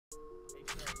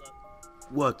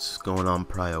What's going on,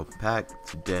 Prio Pack?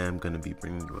 Today I'm going to be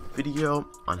bringing you a video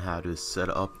on how to set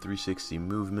up 360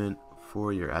 movement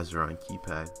for your Azeron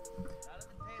keypad.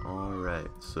 Alright,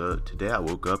 so today I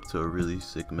woke up to a really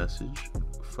sick message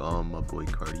from my boy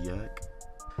Cardiac.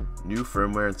 New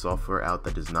firmware and software out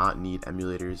that does not need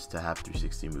emulators to have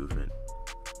 360 movement.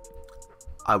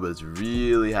 I was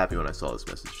really happy when I saw this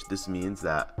message. This means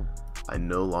that I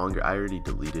already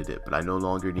deleted it, but I no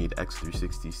longer need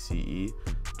X360 CE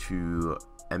to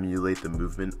emulate the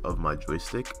movement of my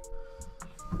joystick.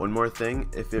 One more thing,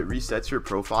 if it resets your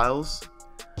profiles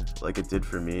like it did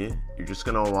for me, you're just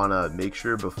gonna wanna make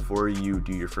sure before you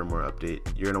do your firmware update,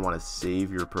 you're gonna wanna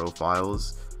save your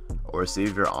profiles or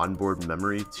save your onboard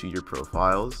memory to your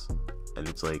profiles, and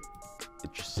it's like,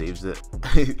 it just saves it.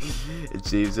 It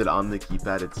saves it on the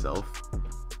keypad itself,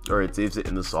 or it saves it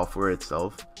in the software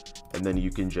itself, and then you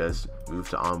can just move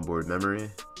to onboard memory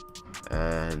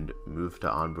and move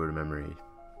to onboard memory.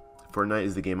 Fortnite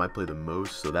is the game I play the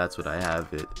most, so that's what I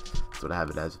have it. That's what I have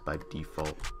it as by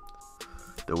default.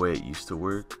 The way it used to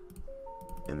work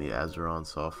in the Azeron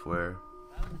software.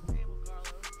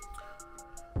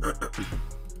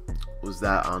 Was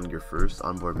that on your first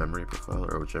onboard memory profile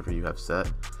or whichever you have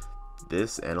set?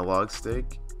 This analog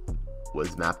stick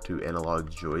was mapped to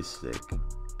analog joystick,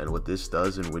 and what this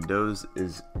does in Windows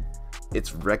is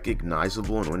it's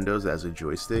recognizable in Windows as a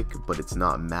joystick, but it's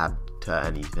not mapped to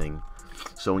anything.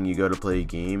 So when you go to play a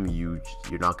game, you're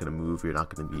not going to move, you're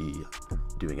not going to be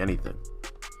doing anything.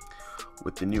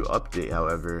 With the new update,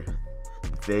 however,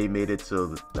 they made it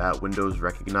so that Windows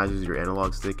recognizes your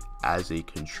analog stick as a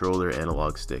controller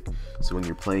analog stick. So when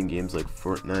you're playing games like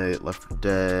Fortnite, Left 4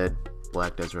 Dead,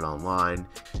 Black Desert Online,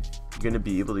 you're going to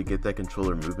be able to get that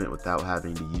controller movement without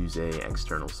having to use a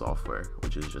external software,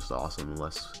 which is just awesome and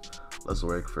less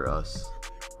work for us.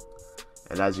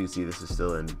 And as you can see, this is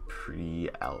still in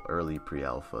early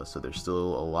pre-alpha, so there's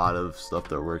still a lot of stuff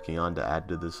they're working on to add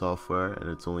to the software, and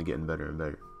it's only getting better and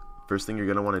better. First thing you're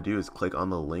going to want to do is click on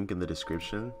the link in the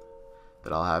description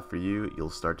that I'll have for you. You'll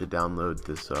start to download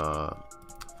this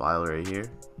file right here.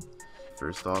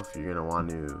 First off, you're going to want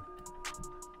to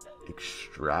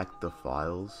extract the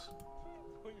files.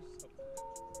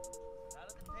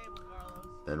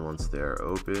 Then once they're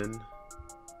open,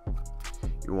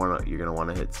 you're gonna want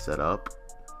to hit setup.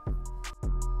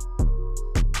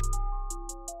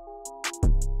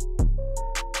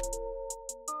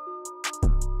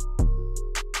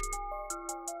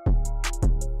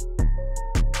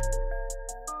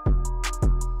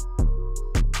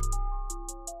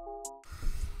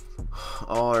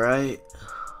 Alright,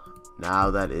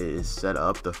 now that it is set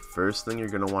up, the first thing you're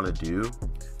gonna want to do,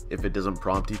 if it doesn't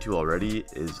prompt you to already,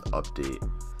 is update.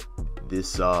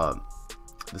 This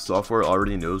the software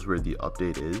already knows where the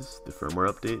update is, the firmware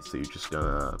update, so you're just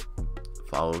gonna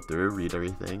follow through, read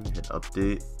everything, hit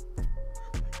update.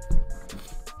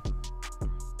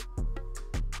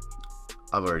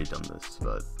 I've already done this,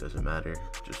 but doesn't matter.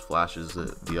 Just flashes the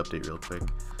update real quick.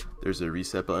 There's a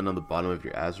reset button on the bottom of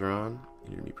your Azeron.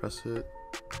 You hear me press it.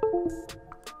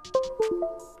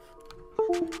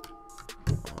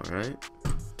 Alright.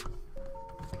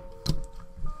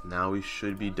 Now we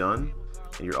should be done.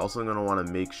 And you're also going to want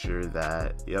to make sure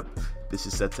that, yep, this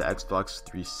is set to Xbox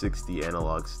 360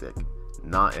 analog stick,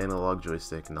 not analog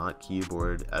joystick, not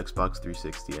keyboard, Xbox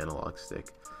 360 analog stick.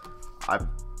 I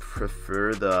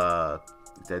prefer the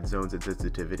dead zones and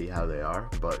sensitivity how they are,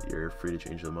 but you're free to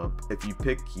change them up. If you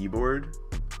pick keyboard,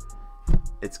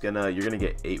 you're gonna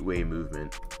get 8-way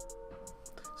movement.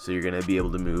 So you're gonna be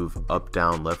able to move up,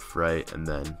 down, left, right, and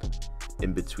then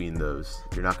in between those.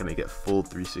 You're not going to get full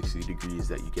 360 degrees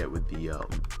that you get with the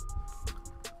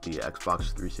Xbox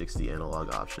 360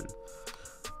 analog option.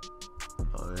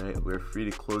 Alright, we're free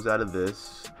to close out of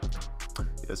this.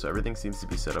 Yeah, so everything seems to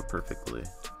be set up perfectly.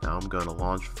 Now I'm going to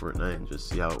launch Fortnite and just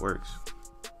see how it works.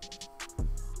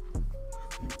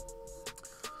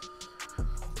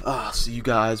 See you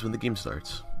guys when the game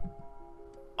starts.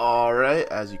 Alright,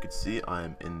 as you can see,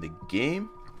 I'm in the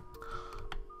game.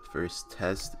 First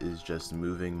test is just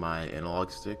moving my analog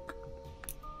stick,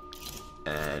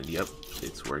 and yep,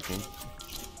 it's working.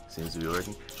 Seems to be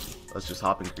working. Let's just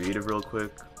hop in creative real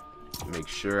quick, make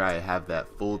sure I have that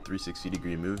full 360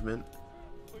 degree movement.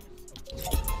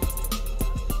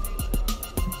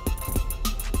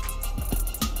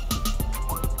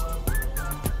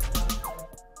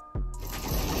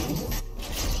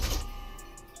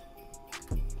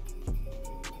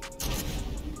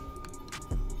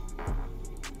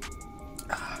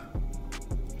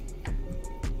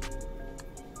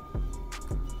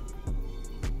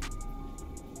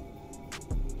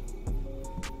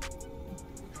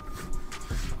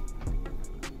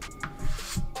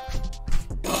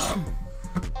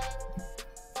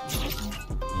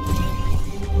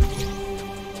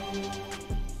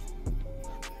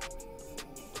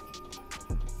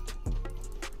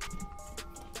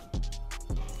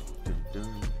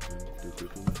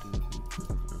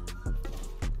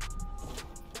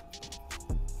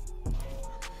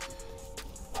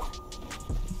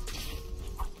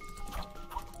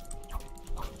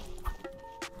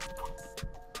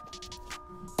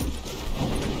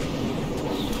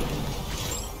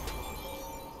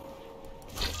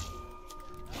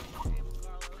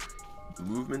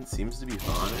 seems to be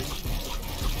fine.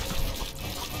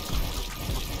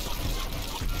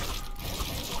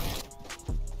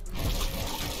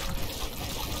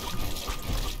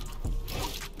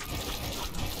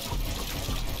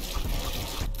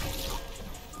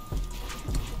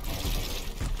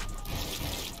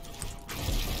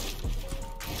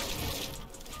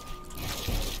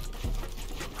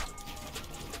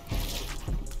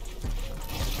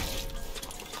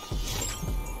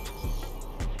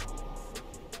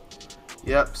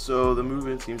 Yep, so the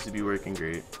movement seems to be working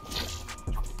great.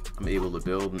 I'm able to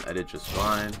build and edit just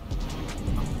fine.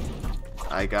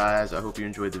 Alright guys, I hope you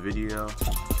enjoyed the video.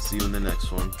 See you in the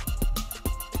next one.